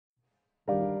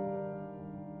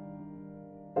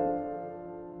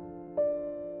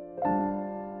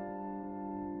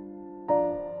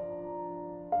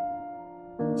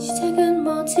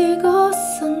너무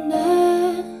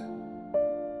즐거웠었네.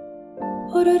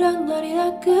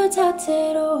 오르락내리락 그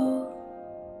자체로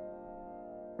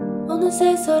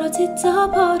어느새 서로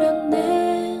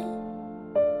지쳐버렸네.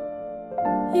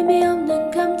 의미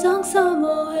없는 감정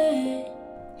소모해.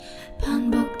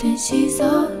 반복된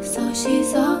시서서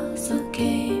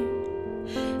게임.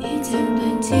 이젠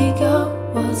된 지겨워졌네.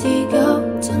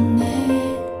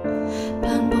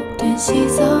 반복된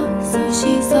시서서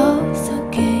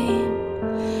게임.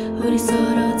 우리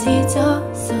서로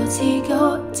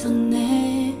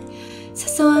지겨워졌네.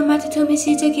 사소한 말투툼이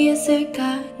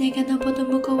시작이었을까. 내가 너보다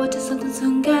무거워졌었던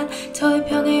순간 저의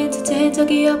평에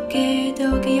주체적이 없게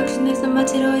더욱이 역신내서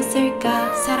맞으려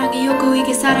했을까. 사랑의 요구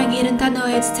이게 사랑이란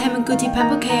단어의 지참은 굳이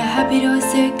반복해야 할 필요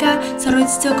있을까. 서로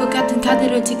지쳐올 것 같은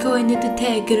카드를 쥐고 있는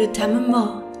듯해. 그렇다면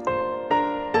뭐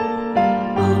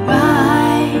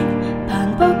Alright.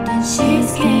 반복된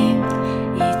she's game.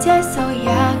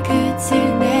 이제서야 끝을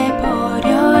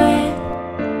내보려 해.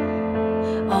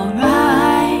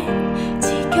 Alright.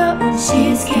 지겨운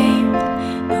she's game.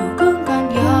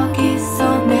 누군간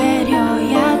여기서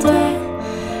내려야 돼.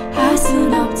 할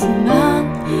순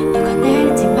없지만 누가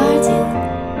내리지 말지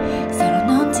서로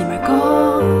넘지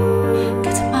말고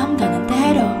그저 맘 가는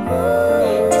대로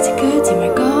지지 끄지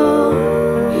말고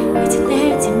이제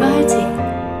내리지 말지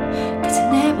그저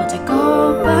내보자고.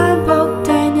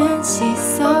 반복되는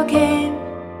시서 게임.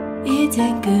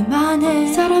 이젠 그만해.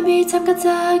 사람이 잠깐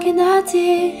짜긴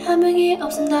하지. 한 명이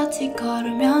없음 다치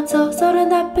걸으면서 서로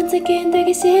나쁜 새끼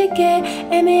되기 쉽게.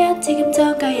 애매한 지금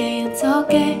저가의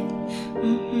연속에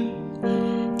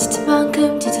지친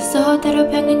만큼 지쳐서 때로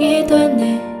병행이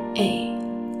됐네. 에이.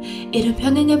 이런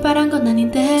병행을 바란 건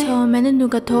아닌데. 처음에는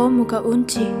누가 더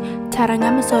무거운지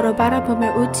자랑하며 서로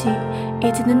바라보며 웃지.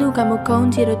 이제는 누가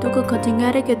무거운지를 두고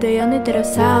거짓말하게 되어 느들어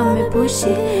싸움에 부시.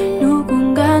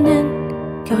 누군가는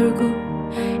결국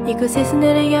이곳에서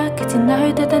내려야 그치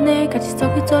나를 닫아내. 같이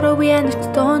속을 서로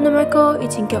위안할지도 말고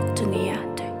이젠 걱정해야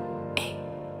돼. 에이.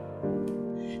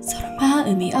 서로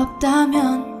마음이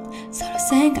없다면 서로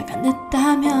생각 안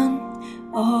했다면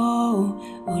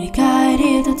우리가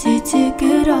이리도 질질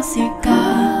끌었을까.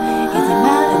 이제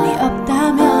마음이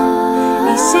없다면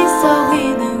이 시서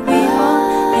위는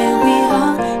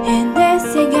위험해 내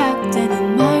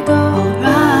생각되는 말고.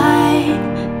 Alright.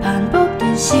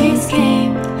 반복된 she's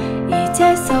game.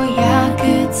 이제서야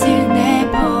끝을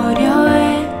내보려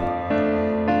해.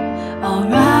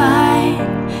 Alright.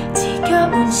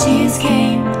 지겨운 she's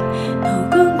game.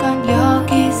 누군간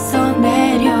여기서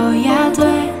내려야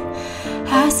돼.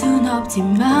 할 순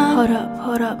없지만 hold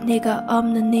up 네가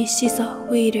없는 네 시서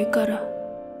위를 걸어.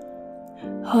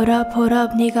 hold up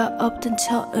네가 없던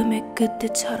처음의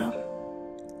그때처럼.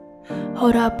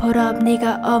 hold up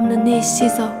네가 없는 네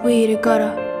시서 위를 걸어.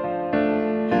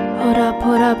 hold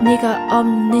up 네가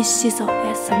없는 네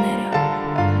시서에서 내려.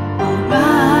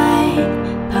 Alright.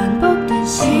 반복된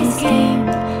she's game.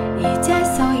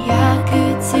 이제서야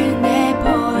끝을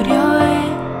내보려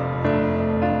해.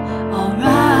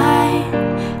 Alright.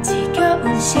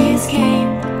 지겨운 she's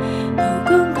game.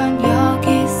 누군간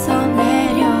여기서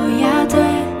내려야 돼.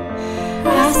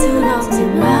 할 순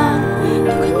없지만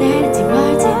누가 내리지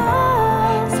말지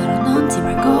서로 넘지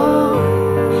말고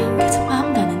그저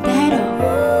맘 가는 대로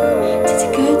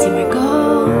지지 끄지 말고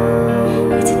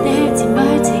이제 내리지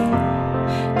말지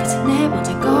그저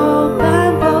내보자고.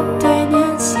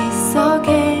 반복되는 시서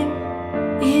게임.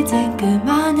 이젠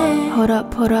그만해. hold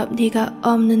up 네가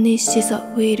없는 네 시서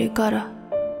위를 걸어.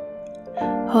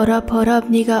 hold up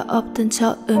네가 없던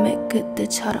처음의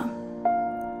그때처럼.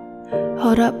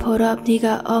 hold up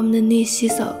네가 없는 네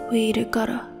시서 위를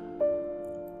걸어.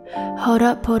 hold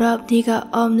up 네가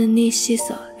없는 네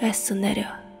시서에서 내려.